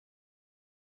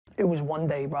It was one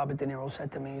day Robert De Niro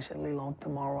said to me, he said, Lillo,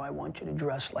 tomorrow I want you to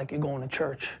dress like you're going to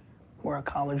church. Wear a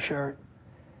collared shirt.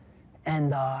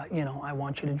 And, you know, I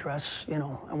want you to dress, I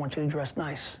want you to dress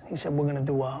nice. He said, we're gonna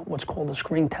do what's called a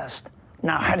screen test.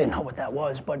 Now, I didn't know what that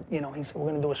was, but, he said, we're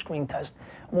gonna do a screen test.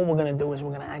 What we're gonna do is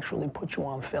we're gonna actually put you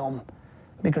on film,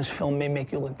 because film may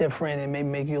make you look different, it may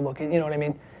make you look, you know what I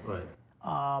mean? Right.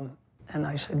 And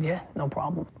I said, yeah, no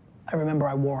problem. I remember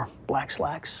I wore black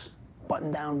slacks,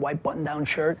 white button-down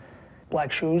shirt,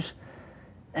 black shoes.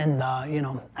 And, I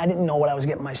didn't know what I was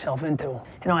getting myself into.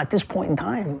 At this point in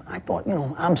time, I thought,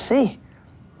 I'm C.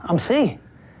 So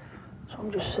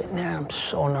I'm just sitting there, I'm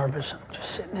so nervous. I'm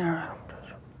just sitting there.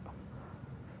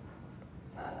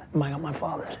 I got my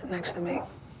father sitting next to me.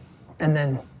 And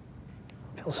then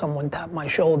I feel someone tap my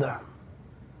shoulder.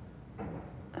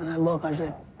 And I look, I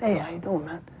said, hey, how you doing,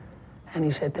 man? And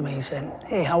he said to me, he said,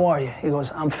 hey, how are you? He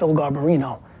goes, I'm Phil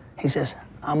Garbarino. He says,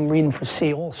 I'm reading for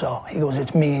C also. He goes,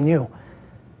 it's me and you.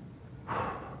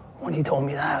 When he told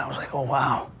me that, I was like, oh,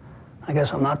 wow. I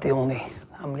guess I'm not the only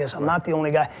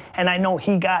guy. And I know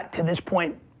he got to this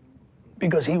point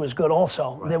because he was good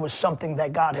also. Right. There was something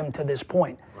that got him to this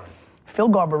point. Right. Phil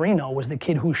Garbarino was the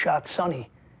kid who shot Sonny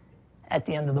at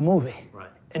the end of the movie. Right.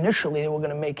 Initially, they were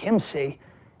gonna make him C,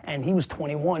 and he was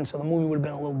 21, so the movie would have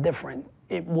been a little different.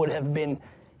 It would have been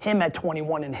him at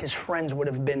 21, and his friends would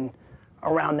have been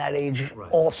around that age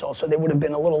also, so they would have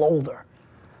been a little older.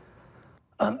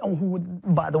 Who,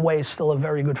 by the way, is still a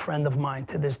very good friend of mine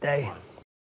to this day.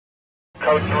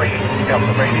 Code 3, get on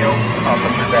the radio.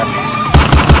 Officer down.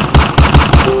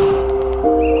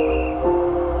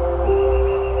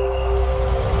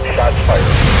 Shots fired.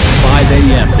 5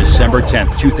 a.m. December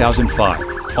 10th,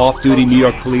 2005. Off-duty New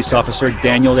York police officer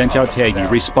Daniel Enchautegui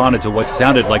responded to what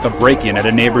sounded like a break-in at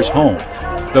a neighbor's home.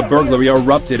 The burglary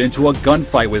erupted into a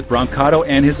gunfight with Brancato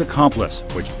and his accomplice,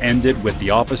 which ended with the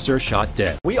officer shot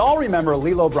dead. We all remember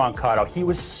Lillo Brancato. He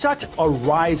was such a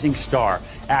rising star.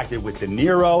 Acted with De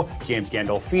Niro, James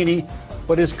Gandolfini,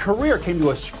 but his career came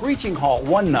to a screeching halt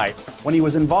one night when he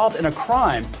was involved in a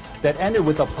crime that ended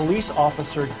with a police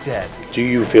officer dead. Do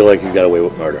you feel like you got away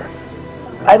with murder?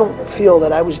 I don't feel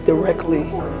that I was directly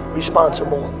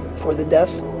responsible for the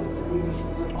death.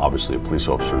 Obviously, a police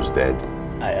officer is dead.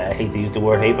 I hate to use the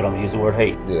word hate, but I'm gonna use the word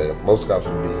hate. Yeah, most cops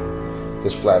would be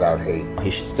just flat out hate. He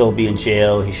should still be in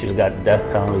jail. He should have got the death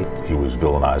penalty. He was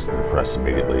villainized in the press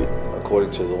immediately.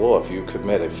 According to the law, if you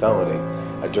commit a felony,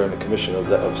 during the commission of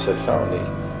said felony,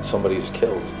 somebody is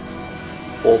killed.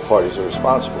 All parties are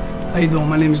responsible. How you doing?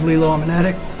 My name is Lillo. I'm an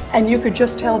addict. And you could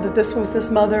just tell that this was this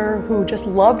mother who just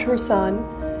loved her son.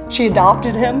 She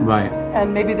adopted him. Right.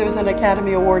 And maybe there's an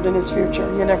Academy Award in his future.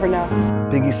 You never know.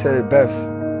 Biggie said it best.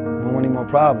 Don't want any more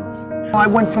problems. I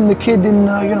went from the kid in,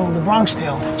 the Bronx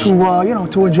Tale to,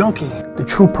 to a junkie. The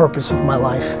true purpose of my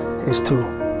life is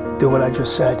to do what I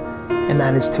just said, and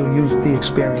that is to use the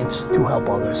experience to help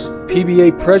others.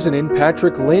 PBA President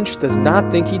Patrick Lynch does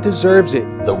not think he deserves it.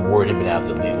 The word had been out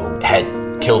that Lillo had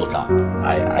killed a cop.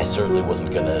 I certainly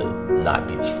wasn't gonna not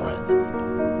be his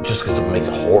friend. Just because someone makes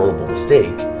a horrible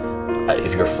mistake,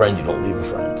 if you're a friend, you don't leave a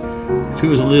friend. If he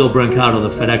was a Lillo Brancato,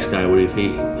 the FedEx guy, would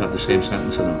he got the same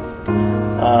sentence in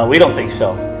him? We don't think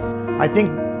so. I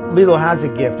think Lillo has a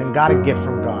gift and got a gift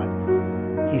from God.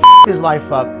 He f***ed his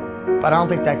life up, but I don't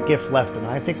think that gift left him.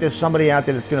 I think there's somebody out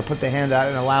there that's going to put thetheir hand out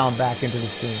and allow him back into the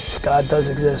scene. God does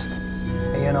exist.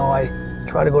 I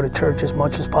try to go to church as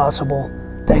much as possible.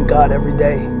 Thank God every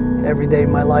day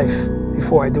in my life.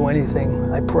 Before I do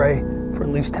anything, I pray for at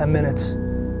least 10 minutes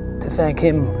to thank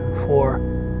Him for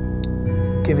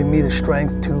giving me the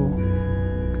strength to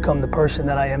become the person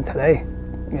that I am today.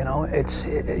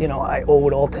 I owe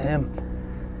it all to Him.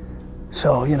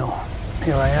 So,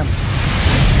 here I am.